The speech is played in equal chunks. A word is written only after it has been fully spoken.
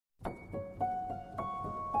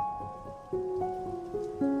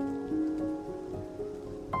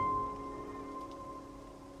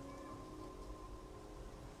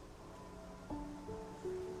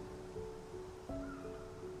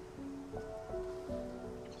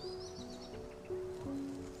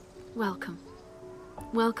Welcome.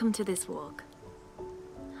 Welcome to this walk.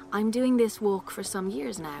 I'm doing this walk for some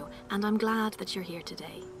years now, and I'm glad that you're here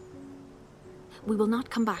today. We will not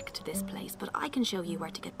come back to this place, but I can show you where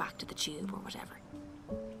to get back to the tube or whatever.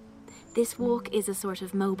 This walk is a sort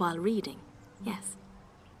of mobile reading, yes.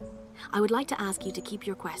 I would like to ask you to keep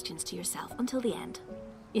your questions to yourself until the end.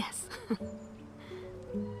 Yes.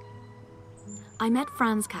 I met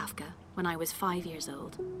Franz Kafka when I was 5 years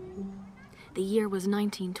old. The year was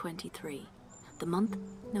 1923. The month,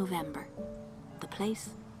 November. The place,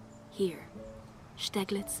 here,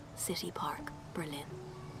 Steglitz City Park, Berlin.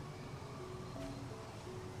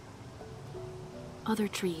 Other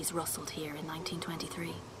trees rustled here in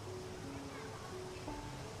 1923.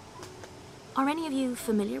 Are any of you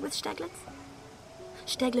familiar with Steglitz?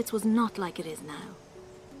 Steglitz was not like it is now.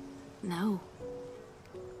 No.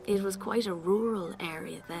 It was quite a rural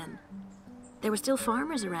area then. There were still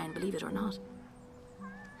farmers around, believe it or not.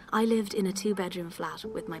 I lived in a 2-bedroom flat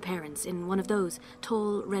with my parents in one of those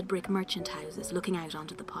tall red brick merchant houses looking out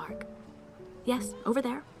onto the park. Yes, over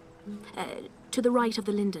there. To the right of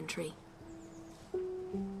the linden tree.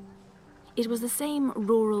 It was the same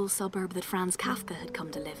rural suburb that Franz Kafka had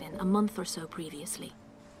come to live in a month or so previously.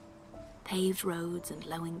 Paved roads and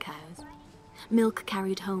lowing cows. Milk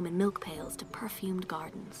carried home in milk pails to perfumed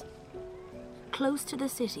gardens. Close to the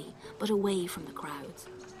city, but away from the crowds.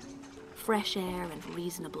 Fresh air and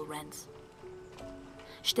reasonable rents.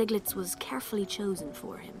 Steglitz was carefully chosen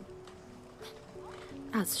for him.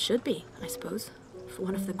 As should be, I suppose, for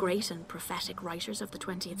one of the great and prophetic writers of the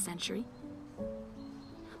 20th century.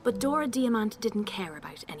 But Dora Diamant didn't care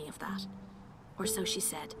about any of that. Or so she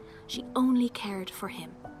said. She only cared for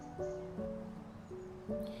him.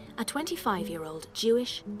 A 25-year-old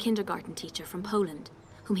Jewish kindergarten teacher from Poland,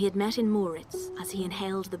 whom he had met in Moritz as he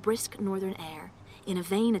inhaled the brisk northern air in a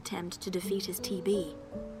vain attempt to defeat his TB.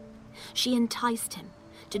 She enticed him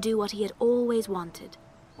to do what he had always wanted,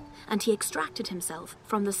 and he extracted himself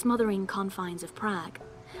from the smothering confines of Prague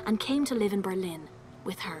and came to live in Berlin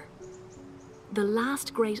with her. The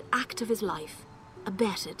last great act of his life,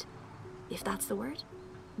 abetted, if that's the word,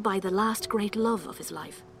 by the last great love of his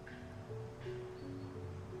life.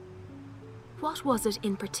 What was it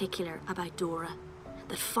in particular about Dora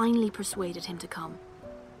that finally persuaded him to come?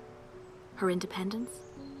 Her independence?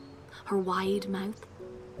 Her wide mouth?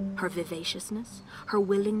 Her vivaciousness? Her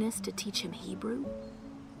willingness to teach him Hebrew?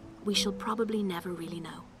 We shall probably never really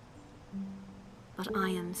know. But I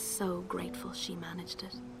am so grateful she managed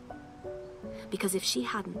it. Because if she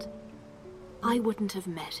hadn't, I wouldn't have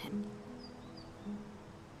met him.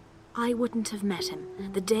 I wouldn't have met him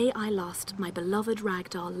the day I lost my beloved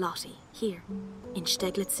ragdoll Lottie here in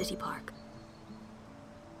Steglitz City Park.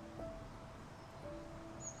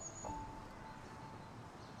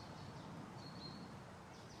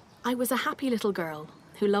 I was a happy little girl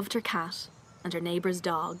who loved her cat and her neighbour's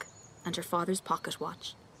dog and her father's pocket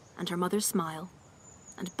watch and her mother's smile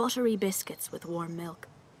and buttery biscuits with warm milk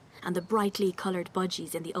and the brightly coloured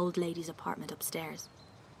budgies in the old lady's apartment upstairs.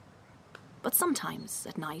 But sometimes,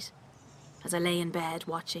 at night, as I lay in bed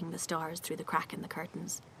watching the stars through the crack in the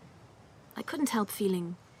curtains, I couldn't help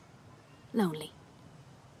feeling lonely.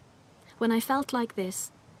 When I felt like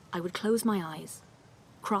this, I would close my eyes,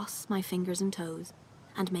 cross my fingers and toes,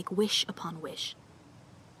 and make wish upon wish.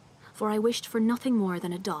 For I wished for nothing more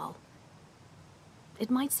than a doll. It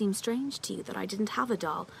might seem strange to you that I didn't have a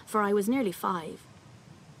doll, for I was nearly 5.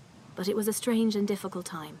 But it was a strange and difficult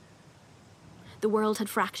time. The world had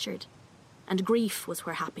fractured, and grief was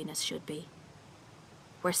where happiness should be.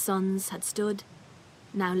 Where suns had stood,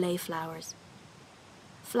 now lay flowers.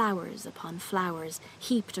 Flowers upon flowers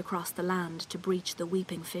heaped across the land to breach the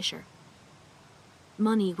weeping fissure.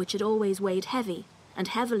 Money, which had always weighed heavy and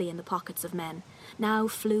heavily in the pockets of men, now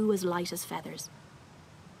flew as light as feathers.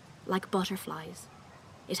 Like butterflies,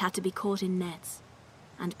 it had to be caught in nets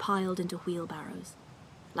and piled into wheelbarrows,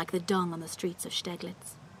 like the dung on the streets of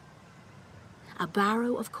Steglitz. A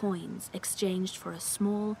barrow of coins exchanged for a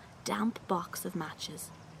small, damp box of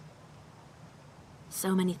matches.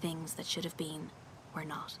 So many things that should have been were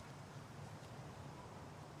not.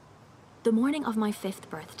 The morning of my 5th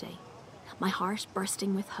birthday, my heart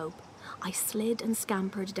bursting with hope, I slid and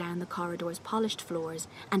scampered down the corridor's polished floors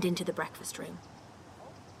and into the breakfast room.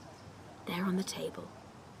 There on the table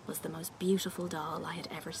was the most beautiful doll I had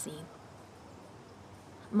ever seen.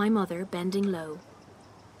 My mother, bending low,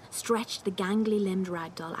 stretched the gangly-limbed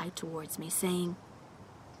ragdoll out towards me, saying,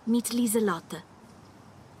 "Meet Lieselotte.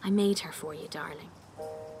 I made her for you, darling.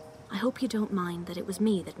 I hope you don't mind that it was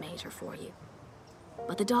me that made her for you.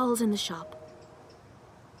 But the dolls in the shop,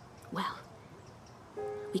 well,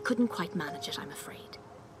 we couldn't quite manage it, I'm afraid.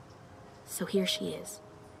 So here she is.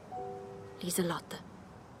 Lieselotte,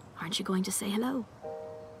 aren't you going to say hello?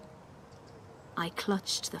 I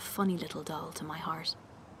clutched the funny little doll to my heart.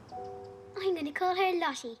 I'm going to call her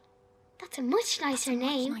Lottie. That's a much nicer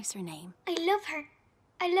name. Much nicer name. I love her.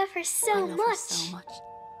 I love her so much.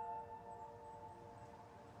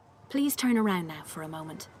 Please turn around now for a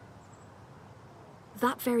moment.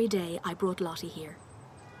 That very day, I brought Lottie here,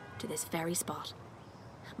 to this very spot,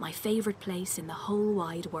 my favourite place in the whole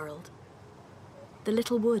wide world. The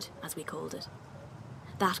Little Wood, as we called it.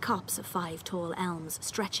 That copse of 5 tall elms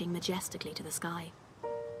stretching majestically to the sky.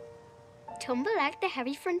 Tumble out the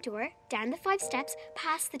heavy front door, down the 5 steps,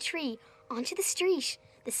 past the tree, onto the street,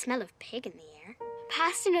 the smell of pig in the air.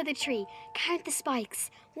 Past another tree, count the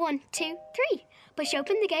spikes. 1, 2, 3. Push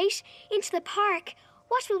open the gate, into the park.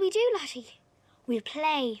 What will we do, Lottie? We'll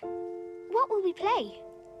play. What will we play?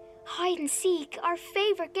 Hide and seek, our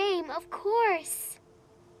favourite game, of course.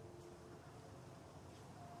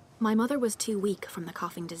 My mother was too weak from the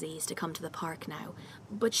coughing disease to come to the park now,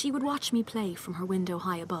 but she would watch me play from her window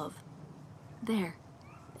high above. There.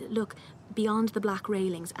 Look, beyond the black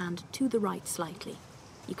railings and to the right slightly.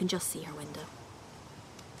 You can just see her window.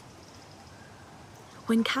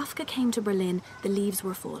 When Kafka came to Berlin, the leaves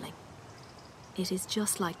were falling. It is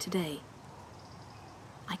just like today.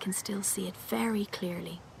 I can still see it very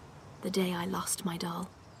clearly, the day I lost my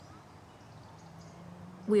doll.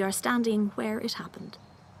 We are standing where it happened.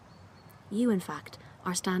 You, in fact,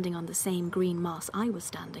 are standing on the same green moss I was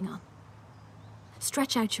standing on.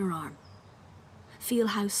 Stretch out your arm. Feel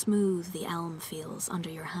how smooth the elm feels under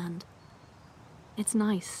your hand. It's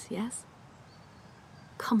nice, yes?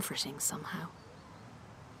 Comforting somehow.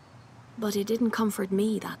 But it didn't comfort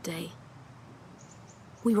me that day.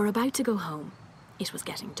 We were about to go home. It was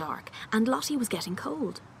getting dark, and Lottie was getting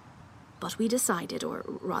cold. But we decided, or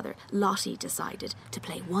rather, Lottie decided, to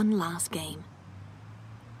play one last game.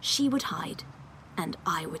 She would hide, and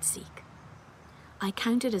I would seek. I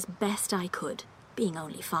counted as best I could, being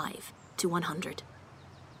only 5, to 100.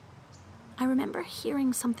 I remember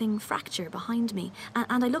hearing something fracture behind me,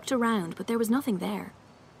 and I looked around, but there was nothing there.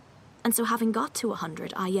 And so having got to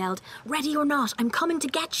 100, I yelled, "Ready or not, I'm coming to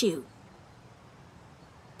get you!"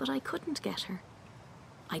 But I couldn't get her.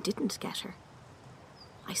 I didn't get her.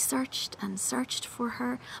 I searched and searched for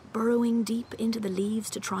her, burrowing deep into the leaves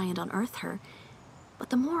to try and unearth her. But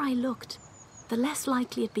the more I looked, the less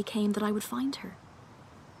likely it became that I would find her.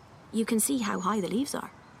 You can see how high the leaves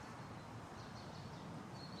are.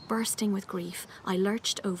 Bursting with grief, I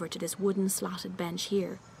lurched over to this wooden slatted bench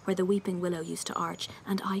here, where the weeping willow used to arch,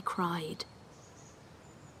 and I cried.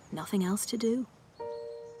 Nothing else to do.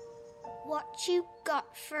 What you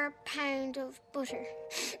got for a pound of butter?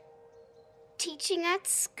 Teaching at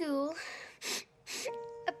school.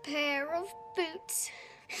 A pair of boots.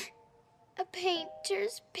 A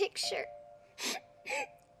painter's picture.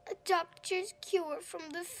 A doctor's cure from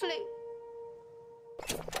the flu.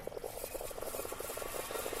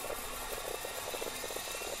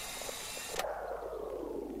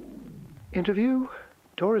 Interview,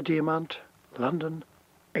 Dora Diamant, London,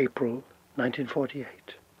 April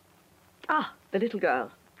 1948. Ah, the little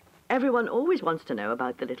girl. Everyone always wants to know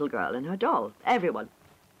about the little girl and her doll. Everyone.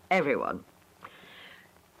 Everyone.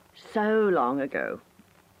 So long ago.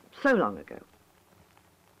 So long ago.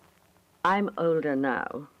 I'm older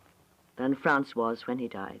now than Franz was when he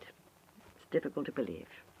died. It's difficult to believe.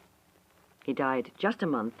 He died just a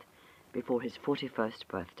month before his 41st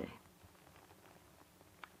birthday.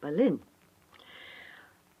 Berlin.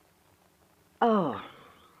 Oh,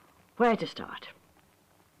 where to start?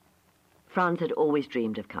 Franz had always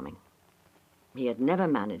dreamed of coming. He had never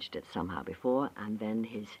managed it somehow before, and then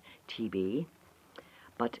his TB.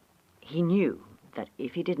 But he knew that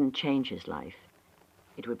if he didn't change his life,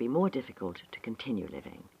 it would be more difficult to continue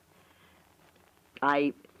living.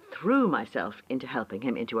 I threw myself into helping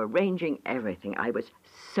him, into arranging everything. I was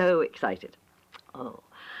so excited. Oh,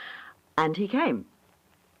 and he came.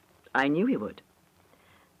 I knew he would.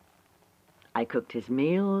 I cooked his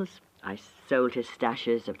meals, I sold his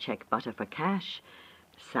stashes of Czech butter for cash,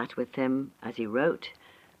 sat with him as he wrote,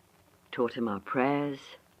 taught him our prayers,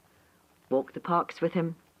 walked the parks with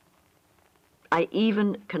him. I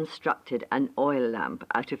even constructed an oil lamp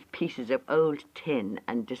out of pieces of old tin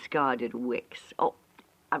and discarded wicks. Oh,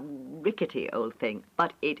 a rickety old thing,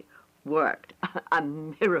 but it worked. A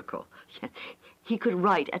miracle. He could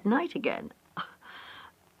write at night again.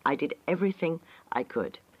 I did everything I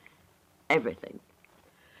could. Everything.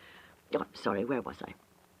 Oh, sorry, where was I?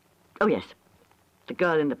 Oh, yes, the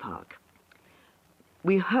girl in the park.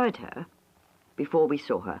 We heard her before we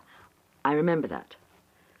saw her. I remember that.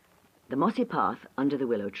 The mossy path under the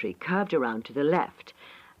willow tree curved around to the left,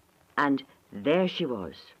 and there she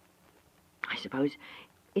was. I suppose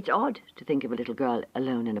it's odd to think of a little girl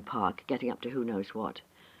alone in a park, getting up to who knows what.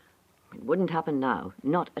 It wouldn't happen now,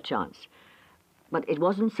 not a chance. But it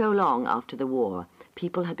wasn't so long after the war.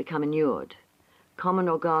 People had become inured. Common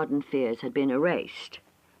or garden fears had been erased.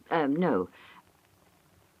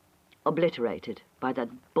 Obliterated by that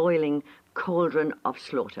boiling cauldron of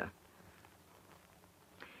slaughter.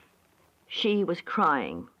 She was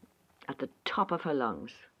crying at the top of her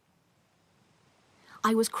lungs.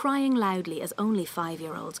 I was crying loudly as only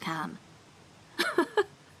 5-year-olds can.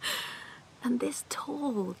 And this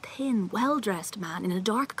tall, thin, well-dressed man in a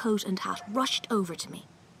dark coat and hat rushed over to me.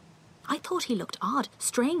 I thought he looked odd,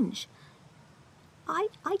 strange. I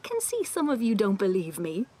can see some of you don't believe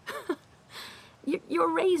me. You're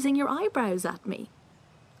raising your eyebrows at me.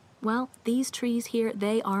 Well, these trees here,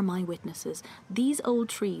 they are my witnesses. These old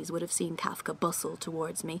trees would have seen Kafka bustle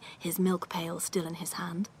towards me, his milk pail still in his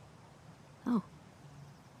hand. Oh,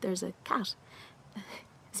 there's a cat.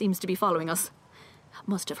 Seems to be following us.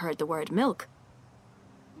 Must have heard the word milk.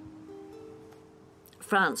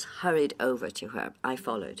 Franz hurried over to her. I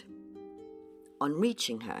followed. On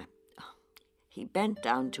reaching her, he bent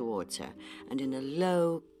down towards her and in a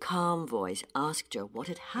low, calm voice asked her what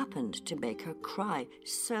had happened to make her cry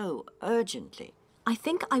so urgently. I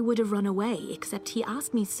think I would have run away, except he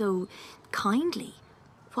asked me so kindly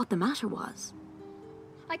what the matter was.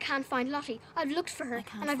 I can't find Lottie. I've looked for her,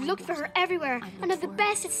 and I've looked for her everywhere, and I'm the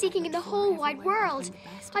best at seeking in the whole wide world.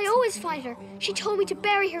 I always find her. She told me to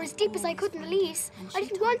bury her as deep as I could in the leaves. I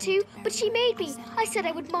didn't want to, but she made me. I said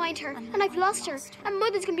I would mind her, and I've lost her, and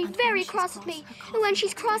Mother's going to be very cross with me. And when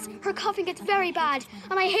she's cross, her coughing gets very bad,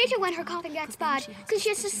 and I hate her when her coughing gets bad, because she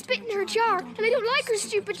has to spit in her jar, and I don't like her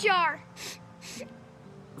stupid jar.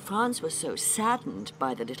 Franz was so saddened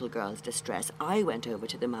by the little girl's distress, I went over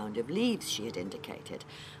to the mound of leaves she had indicated.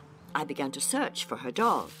 I began to search for her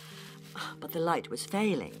doll, but the light was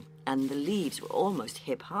failing, and the leaves were almost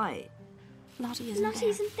hip-high. Lottie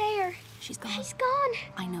isn't there. She's gone. She's gone.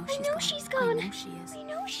 I know she's gone. I know she is. I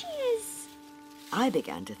know she is. I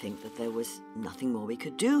began to think that there was nothing more we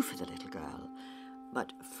could do for the little girl.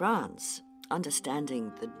 But Franz,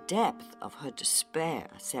 understanding the depth of her despair,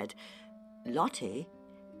 said, "Lottie,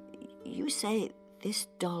 you say this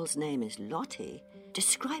doll's name is Lottie.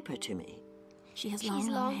 Describe her to me." She has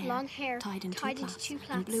long hair, tied into two plaits,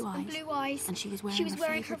 and blue eyes. And she was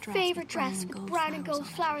wearing her favorite dress with brown and gold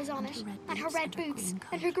flowers on it, and her red boots,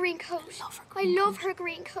 and her green coat. I love her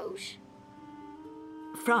green coat.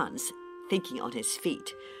 Franz, thinking on his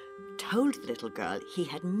feet, told the little girl he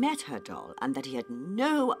had met her doll and that he had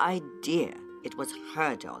no idea it was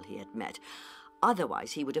her doll he had met.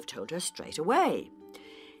 Otherwise, he would have told her straight away.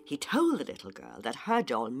 He told the little girl that her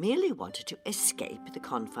doll merely wanted to escape the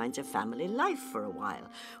confines of family life for a while,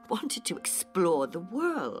 wanted to explore the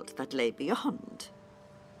world that lay beyond.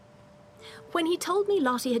 When he told me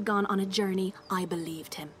Lottie had gone on a journey, I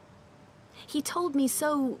believed him. He told me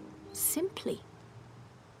so simply.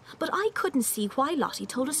 But I couldn't see why Lottie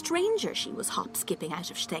told a stranger she was hop-skipping out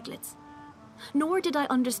of Steglitz. Nor did I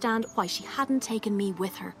understand why she hadn't taken me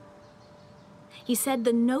with her. He said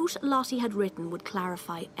the note Lottie had written would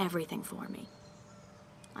clarify everything for me.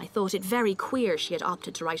 I thought it very queer she had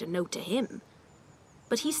opted to write a note to him.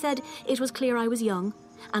 But he said it was clear I was young,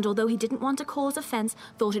 and although he didn't want to cause offence,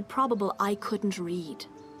 thought it probable I couldn't read.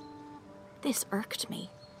 This irked me.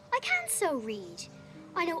 I can so read.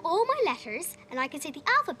 I know all my letters, and I can say the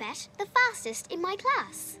alphabet the fastest in my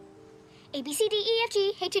class. A, B, C, D, E, F,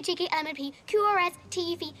 G, H, I, J, K, L, M, N, P, Q, R, S, T,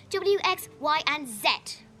 U, V, W, X, Y, and Z.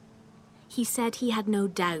 He said he had no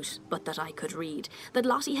doubt but that I could read, that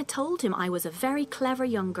Lottie had told him I was a very clever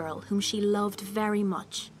young girl whom she loved very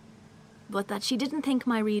much, but that she didn't think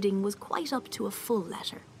my reading was quite up to a full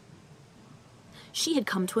letter. She had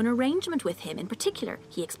come to an arrangement with him in particular,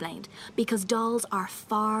 he explained, because dolls are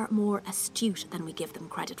far more astute than we give them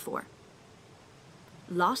credit for.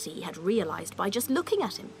 Lottie had realised by just looking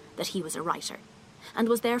at him that he was a writer, and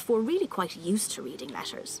was therefore really quite used to reading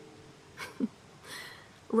letters.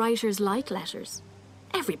 Writers like letters.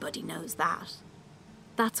 Everybody knows that.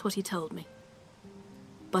 That's what he told me.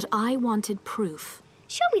 But I wanted proof.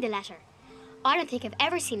 Show me the letter. I don't think I've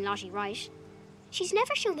ever seen Lottie write. She's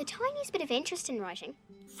never shown the tiniest bit of interest in writing.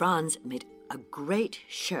 Franz made a great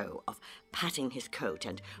show of patting his coat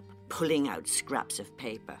and pulling out scraps of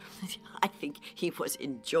paper. I think he was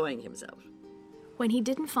enjoying himself. When he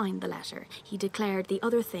didn't find the letter, he declared the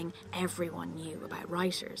other thing everyone knew about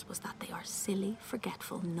writers was that they are silly,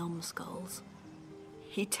 forgetful numbskulls.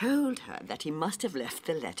 He told her that he must have left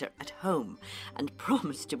the letter at home and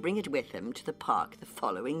promised to bring it with him to the park the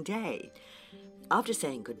following day. After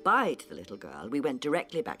saying goodbye to the little girl, we went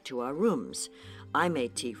directly back to our rooms. I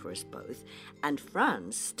made tea for us both, and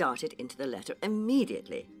Franz started into the letter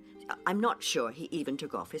immediately. I'm not sure he even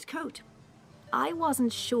took off his coat. I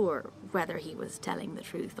wasn't sure whether he was telling the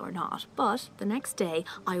truth or not, but the next day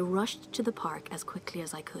I rushed to the park as quickly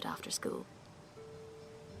as I could after school.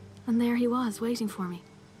 And there he was, waiting for me.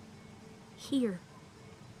 Here,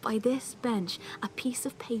 by this bench, a piece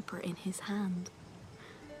of paper in his hand.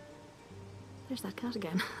 There's that cat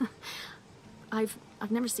again. I've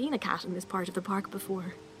never seen a cat in this part of the park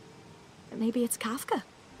before. Maybe it's Kafka.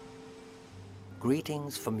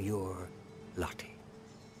 Greetings from your Lottie.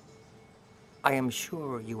 I am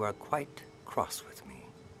sure you are quite cross with me,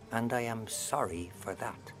 and I am sorry for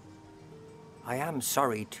that. I am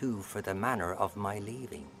sorry, too, for the manner of my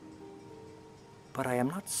leaving. But I am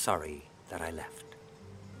not sorry that I left.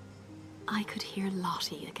 I could hear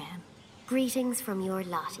Lottie again. Greetings from your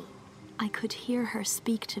Lottie. I could hear her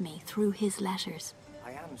speak to me through his letters.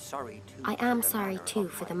 I am sorry, too. I am sorry, too,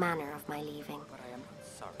 for the manner of my leaving.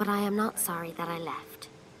 But I am not sorry that I left.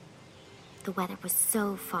 The weather was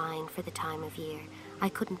so fine for the time of year, I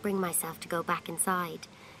couldn't bring myself to go back inside.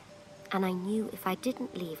 And I knew if I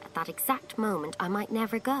didn't leave at that exact moment, I might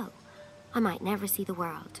never go. I might never see the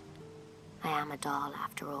world. I am a doll,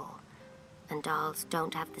 after all, and dolls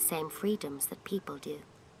don't have the same freedoms that people do.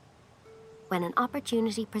 When an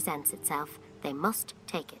opportunity presents itself, they must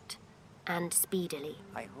take it, and speedily.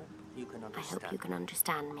 I hope you can understand. I hope you can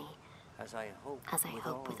understand me. As I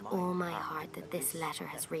hope with all my heart that this letter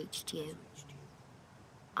has reached you.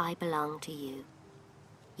 I belong to you.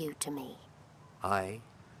 You to me. I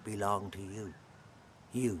belong to you.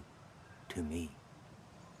 You to me.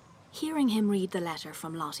 Hearing him read the letter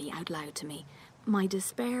from Lottie out loud to me, my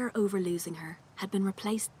despair over losing her had been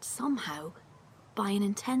replaced somehow by an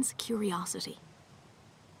intense curiosity.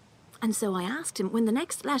 And so I asked him when the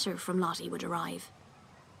next letter from Lottie would arrive.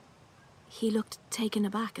 He looked taken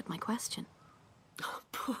aback at my question. Oh,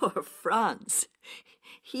 poor Franz.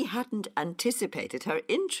 He hadn't anticipated her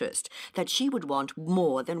interest, that she would want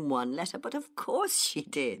more than one letter, but of course she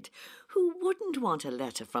did. Who wouldn't want a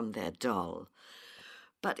letter from their doll?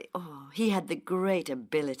 But, he had the great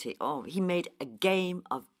ability. He made a game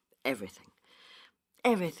of everything.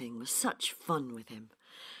 Everything was such fun with him.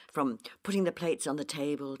 From putting the plates on the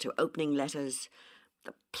table to opening letters.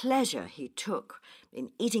 The pleasure he took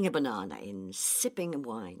in eating a banana, in sipping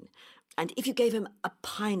wine. And if you gave him a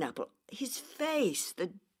pineapple, his face,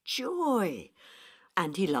 the joy.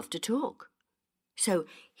 And he loved to talk. So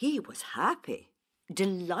he was happy,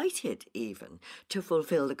 delighted even, to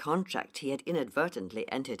fulfill the contract he had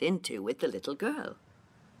inadvertently entered into with the little girl.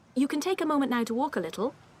 You can take a moment now to walk a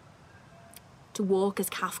little. To walk as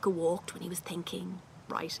Kafka walked when he was thinking,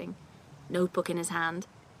 writing, notebook in his hand.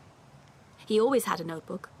 He always had a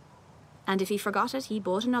notebook, and if he forgot it, he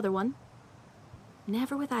bought another one.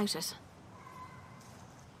 Never without it.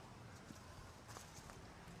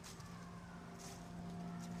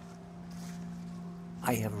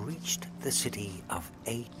 I have reached the city of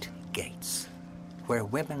 8 gates, where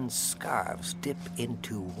women's scarves dip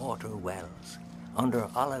into water wells, under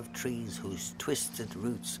olive trees whose twisted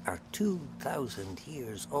roots are 2,000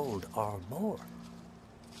 years old or more.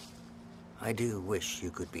 I do wish you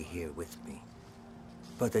could be here with me,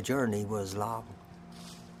 but the journey was long.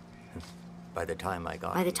 By the time I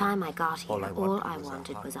got here, all I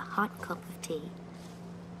wanted was a hot cup of tea.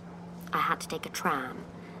 I had to take a tram,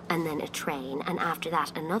 and then a train, and after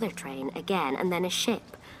that another train again, and then a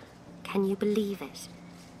ship. Can you believe it?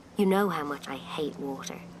 You know how much I hate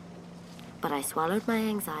water. But I swallowed my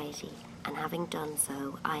anxiety, and having done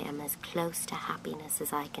so, I am as close to happiness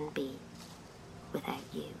as I can be without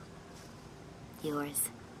you. Yours,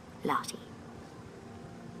 Lottie.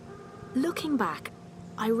 Looking back,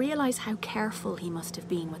 I realise how careful he must have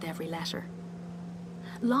been with every letter.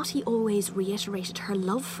 Lottie always reiterated her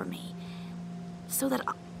love for me, so that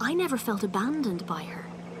I never felt abandoned by her.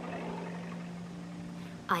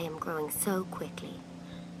 I am growing so quickly.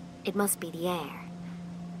 It must be the air.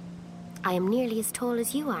 I am nearly as tall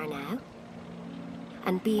as you are now.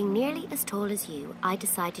 And being nearly as tall as you, I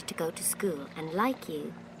decided to go to school, and like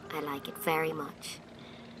you, I like it very much.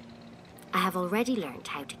 I have already learned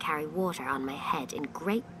how to carry water on my head in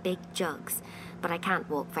great big jugs, but I can't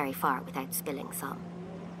walk very far without spilling some.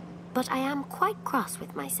 But I am quite cross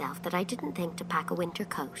with myself that I didn't think to pack a winter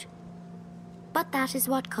coat. But that is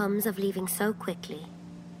what comes of leaving so quickly.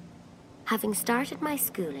 Having started my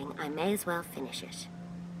schooling, I may as well finish it.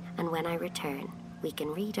 And when I return, we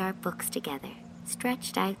can read our books together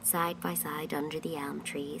stretched out side by side under the elm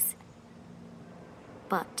trees.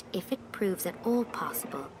 But if it proves at all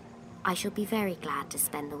possible, I shall be very glad to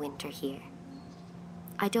spend the winter here.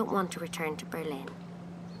 I don't want to return to Berlin.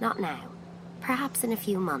 Not now. Perhaps in a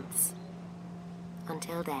few months.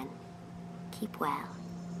 Until then, keep well,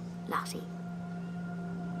 Lottie.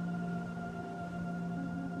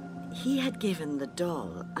 He had given the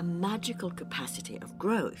doll a magical capacity of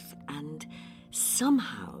growth, and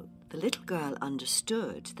somehow the little girl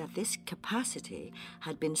understood that this capacity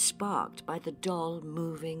had been sparked by the doll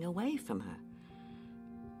moving away from her.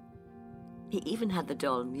 He even had the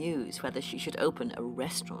doll muse whether she should open a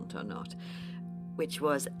restaurant or not, which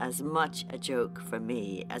was as much a joke for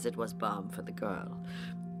me as it was balm for the girl.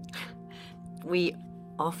 We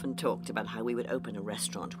often talked about how we would open a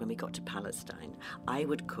restaurant when we got to Palestine. I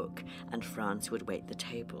would cook and Franz would wait the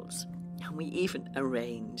tables. And we even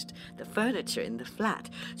arranged the furniture in the flat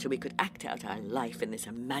so we could act out our life in this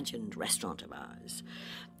imagined restaurant of ours.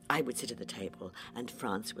 I would sit at the table and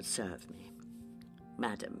Franz would serve me.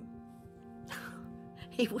 Madam.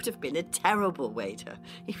 He would have been a terrible waiter.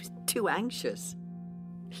 He was too anxious.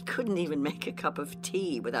 He couldn't even make a cup of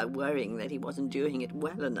tea without worrying that he wasn't doing it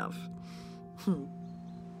well enough.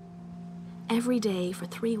 Every day for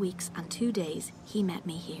 3 weeks and 2 days, he met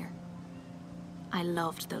me here. I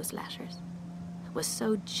loved those letters, was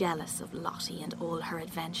so jealous of Lottie and all her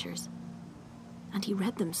adventures. And he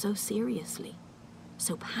read them so seriously,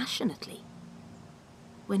 so passionately.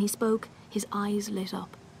 When he spoke, his eyes lit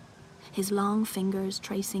up, his long fingers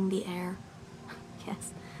tracing the air.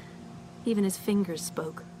 Yes, even his fingers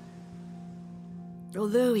spoke.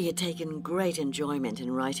 Although he had taken great enjoyment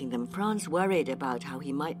in writing them, Franz worried about how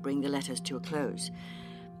he might bring the letters to a close.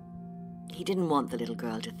 He didn't want the little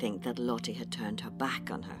girl to think that Lottie had turned her back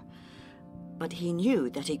on her. But he knew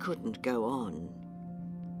that he couldn't go on,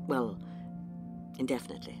 well,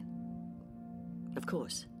 indefinitely. Of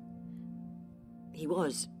course. He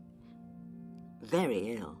was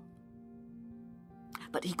very ill.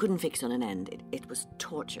 But he couldn't fix on an end. It was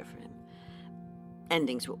torture for him.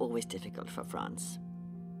 Endings were always difficult for Franz.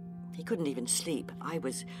 He couldn't even sleep. I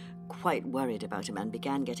was quite worried about him and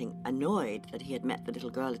began getting annoyed that he had met the little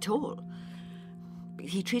girl at all.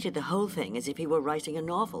 He treated the whole thing as if he were writing a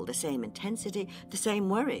novel, the same intensity, the same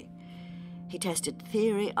worry. He tested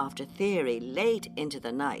theory after theory late into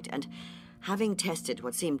the night, and having tested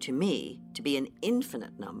what seemed to me to be an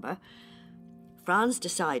infinite number, Franz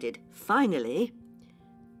decided, finally,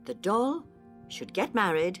 the doll should get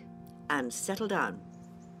married and settle down.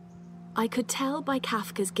 I could tell by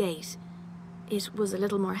Kafka's gait, it was a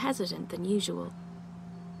little more hesitant than usual,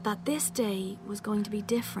 that this day was going to be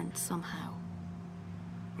different somehow.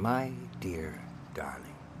 My dear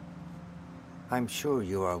darling, I'm sure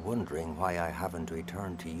you are wondering why I haven't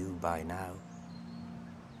returned to you by now.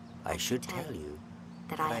 I should tell you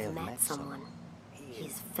that I have met someone.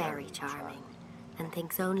 He's very charming and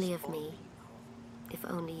thinks only of me. If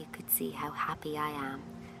only you could see how happy I am.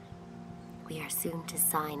 We are soon to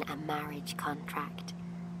sign a marriage contract.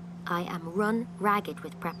 I am run ragged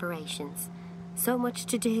with preparations. So much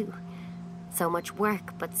to do. So much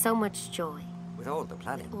work, but so much joy. With all the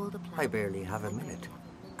planning, I barely have a minute,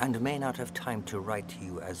 and may not have time to write to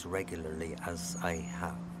you as regularly as I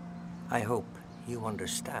have. I hope you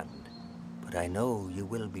understand, but I know you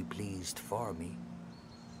will be pleased for me.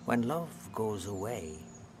 When love goes away,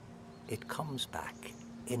 it comes back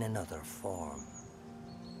in another form.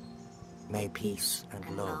 May peace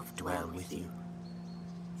and love dwell with you.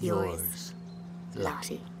 Yours,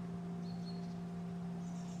 Lottie.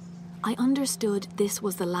 I understood this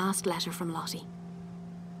was the last letter from Lottie.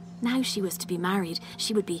 Now she was to be married,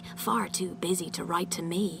 she would be far too busy to write to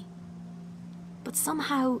me. But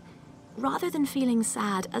somehow, rather than feeling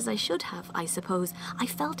sad, as I should have, I suppose, I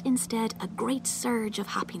felt instead a great surge of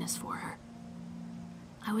happiness for her.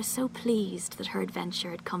 I was so pleased that her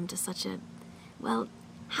adventure had come to such a, well,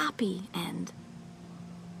 happy end.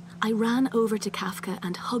 I ran over to Kafka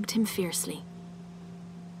and hugged him fiercely.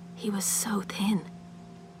 He was so thin.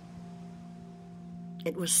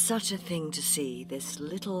 It was such a thing to see this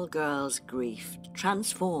little girl's grief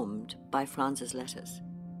transformed by Franz's letters.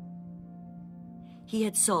 He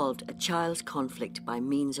had solved a child's conflict by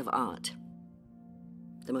means of art,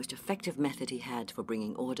 the most effective method he had for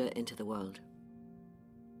bringing order into the world.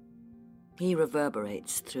 He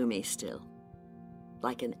reverberates through me still,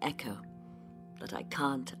 like an echo that I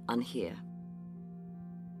can't unhear.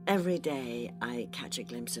 Every day I catch a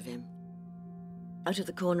glimpse of him, out of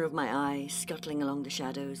the corner of my eye, scuttling along the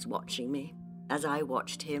shadows, watching me, as I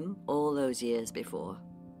watched him all those years before.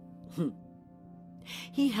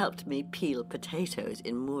 He helped me peel potatoes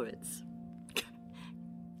in Moritz.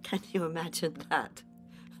 Can you imagine that?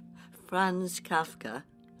 Franz Kafka,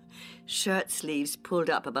 shirt sleeves pulled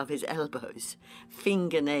up above his elbows,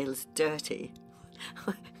 fingernails dirty.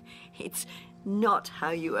 It's not how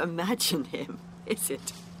you imagine him, is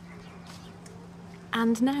it?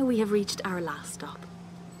 And now we have reached our last stop.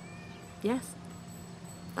 Yes,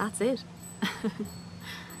 that's it.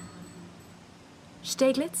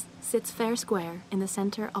 Steglitz sits fair square in the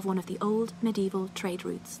centre of one of the old medieval trade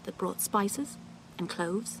routes that brought spices and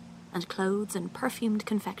cloves and clothes and perfumed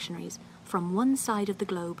confectionaries from one side of the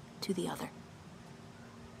globe to the other.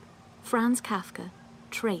 Franz Kafka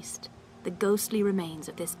traced the ghostly remains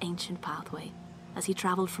of this ancient pathway as he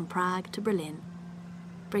travelled from Prague to Berlin,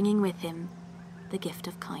 bringing with him the gift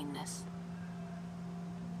of kindness.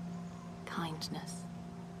 Kindness.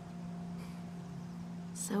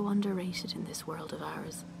 So underrated in this world of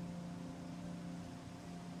ours.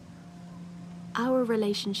 Our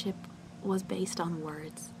relationship was based on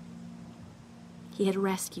words. He had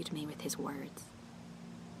rescued me with his words.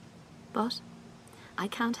 But I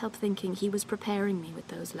can't help thinking he was preparing me with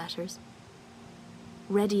those letters,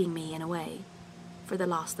 readying me in a way for the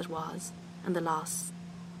loss that was, and the loss,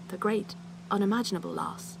 the great, unimaginable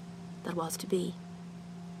loss that was to be.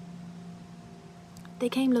 They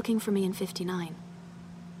came looking for me in '59,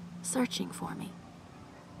 searching for me,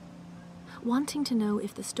 wanting to know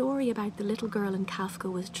if the story about the little girl in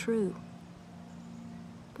Kafka was true.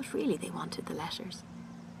 But really they wanted the letters.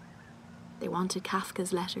 They wanted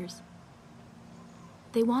Kafka's letters.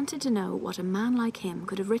 They wanted to know what a man like him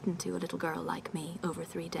could have written to a little girl like me over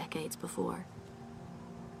 3 decades before.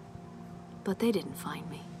 But they didn't find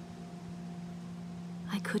me.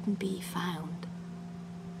 I couldn't be found.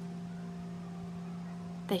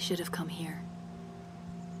 They should have come here.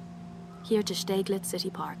 Here to Steglitz City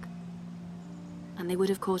Park. And they would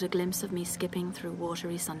have caught a glimpse of me skipping through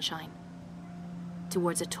watery sunshine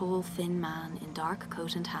towards a tall, thin man in dark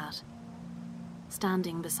coat and hat,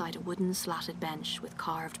 standing beside a wooden slatted bench with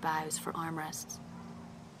carved boughs for armrests.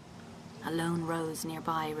 A lone rose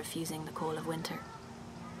nearby refusing the call of winter.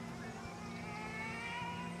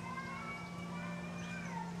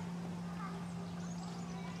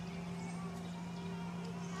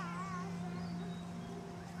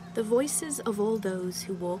 The voices of all those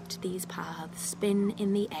who walked these paths spin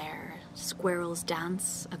in the air. Squirrels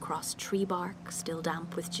dance across tree bark still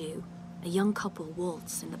damp with dew. A young couple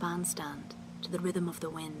waltz in the bandstand to the rhythm of the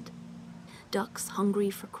wind. Ducks hungry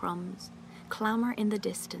for crumbs clamour in the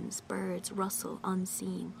distance. Birds rustle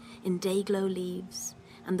unseen in day-glow leaves,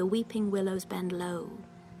 and the weeping willows bend low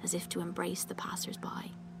as if to embrace the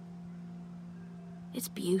passers-by. It's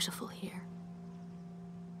beautiful here.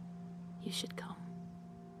 You should come.